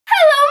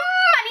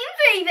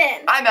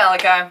Steven. I'm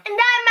Malachi. And I'm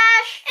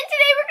Ash. And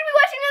today we're going to be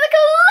watching another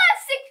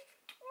classic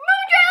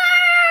movie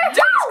trailer!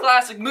 Today's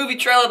classic movie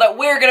trailer that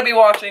we're going to be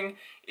watching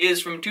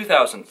is from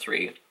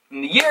 2003.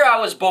 In the year I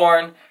was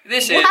born,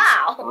 this is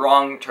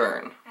Wrong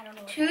Turn. I don't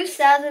know.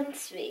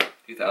 2003.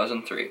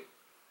 2003.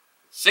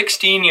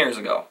 16 years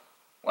ago.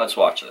 Let's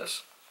watch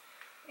this.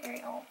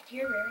 Very old.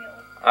 You're very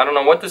old. I don't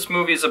know what this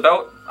movie is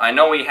about. I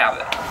know we have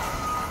it.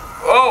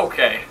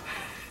 Okay.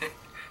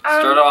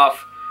 Start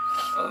off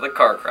with a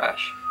car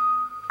crash.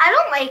 I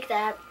don't like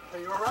that. Are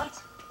you alright?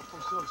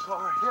 I'm so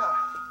sorry. Yeah.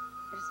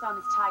 I just found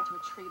this tied to a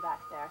tree back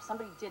there.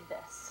 Somebody did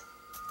this.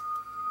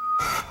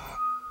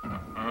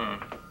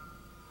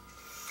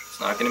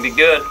 It's not gonna be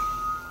good.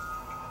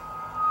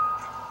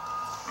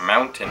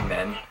 Mountain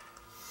men.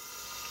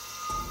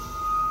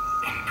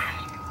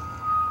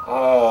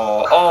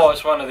 Oh,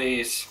 it's one of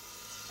these.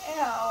 Ew.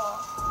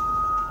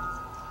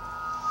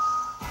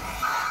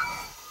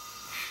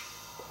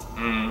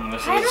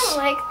 I don't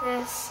like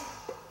this.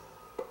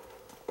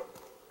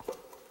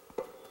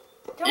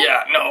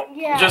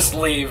 Yeah, just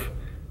leave.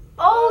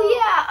 Oh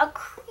yeah, a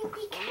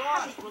creepy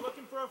cat. We're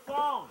looking for a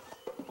phone.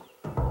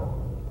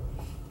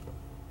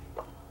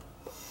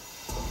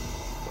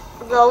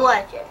 The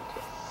Legend.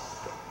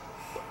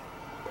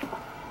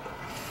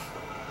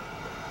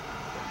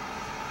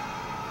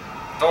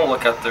 Don't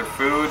look at their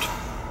food.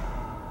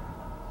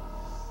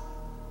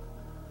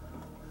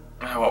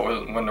 I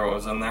wonder what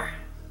was in there.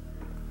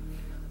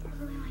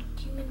 Probably like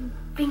human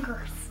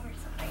fingers or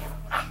something.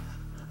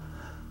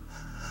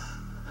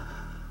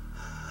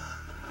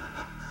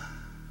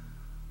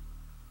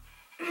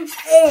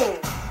 Oh!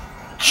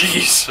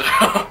 Jeez.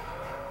 I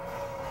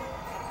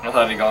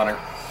thought he got her.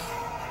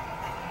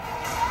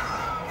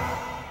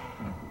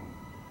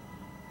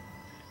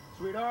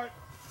 Sweetheart.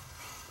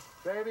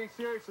 Baby,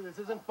 seriously, this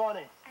isn't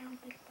funny. I don't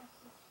think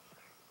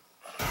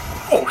that's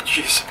Oh,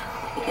 jeez.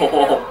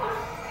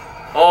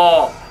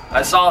 Oh,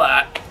 I saw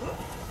that.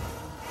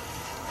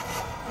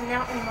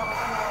 Mountain Man.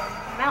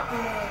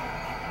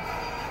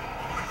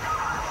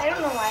 I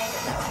don't know why I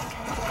did that one.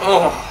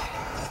 Oh.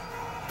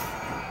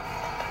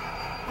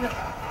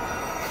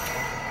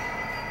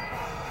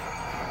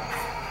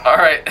 All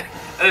right,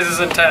 this is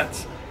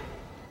intense.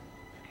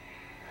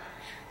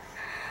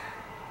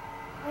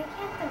 Why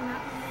can't the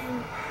Mountain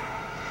Man?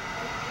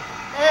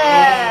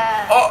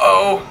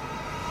 Uh-oh.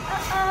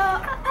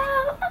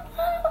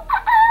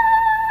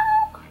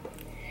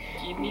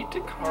 You need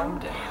to calm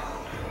down.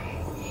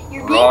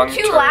 You're being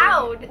too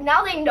loud.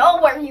 Now they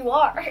know where you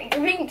are.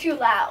 You're being too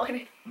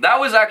loud. That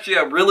was actually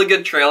a really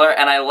good trailer,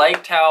 and I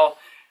liked how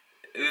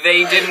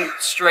they didn't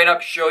straight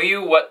up show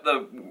you what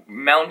the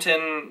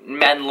mountain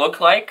men look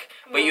like,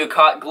 but you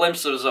caught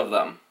glimpses of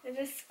them.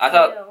 I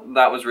thought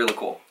that was really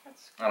cool.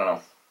 I don't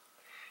know.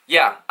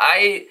 Yeah,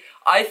 I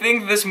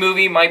think this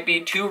movie might be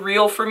too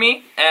real for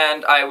me,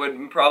 and I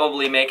would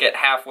probably make it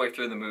halfway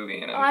through the movie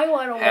and I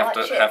want to watch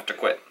it. have to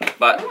quit.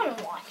 But I want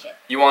to watch it.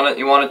 You want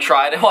to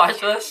try to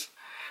watch this?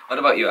 What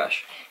about you,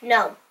 Ash?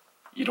 No.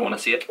 You don't want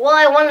to see it? Well,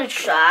 I want to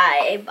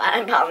try, but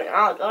I'm probably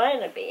not going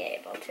to be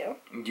able to.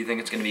 Do you think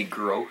it's going to be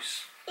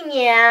gross?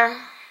 Yeah.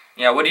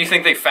 Yeah, what do you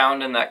think they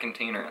found in that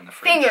container in the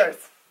fridge?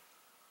 Fingers.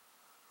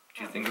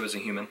 Do you think it was a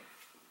human?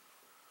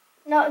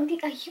 No, a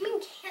human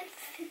can't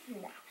fit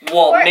in that.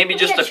 Well, Or maybe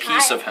just a child.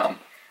 piece of him.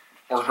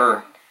 Or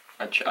her.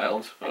 A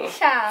child. A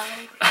child.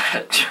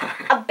 A child.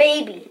 A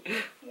baby.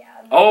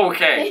 Yeah.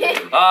 Okay.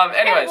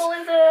 Anyways,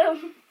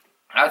 Cannibalism.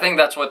 I think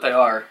that's what they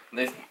are.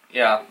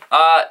 Yeah.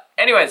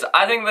 Anyways,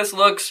 I think this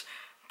looks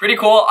pretty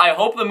cool. I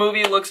hope the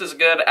movie looks as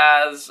good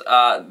as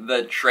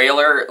the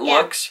trailer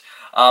looks.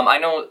 I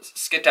know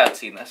Skit Dad's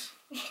seen this.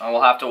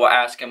 We'll have to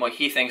ask him what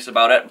he thinks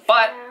about it.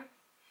 But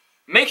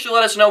make sure to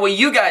let us know what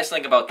you guys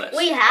think about this.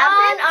 We have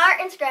on our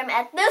Instagram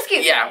at the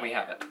Scoop. Yeah, we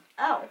have it.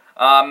 Oh.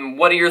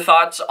 What are your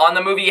thoughts on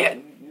the movie?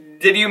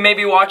 Did you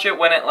maybe watch it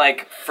when it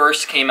like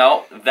first came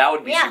out? That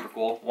would be super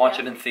cool. Watch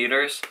it in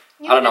theaters.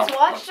 You I don't know. just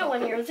watched it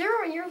when you were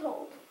 0 years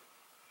old.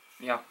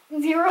 Yeah.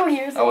 0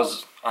 years old. I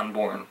was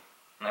unborn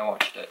and I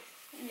watched it.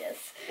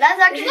 Yes. That's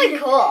actually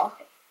cool.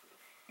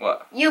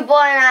 What? You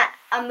born at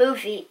a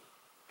movie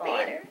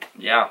theater.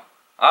 Yeah.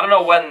 I don't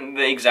know when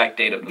the exact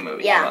date of the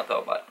movie came out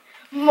though, but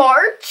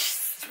March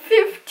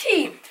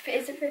 15th.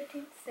 Is it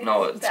 15th?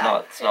 no, it's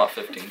not. It's not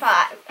 15.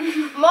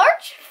 5.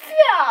 March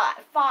 5.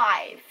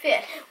 5.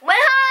 5.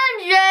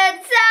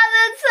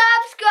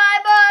 100,000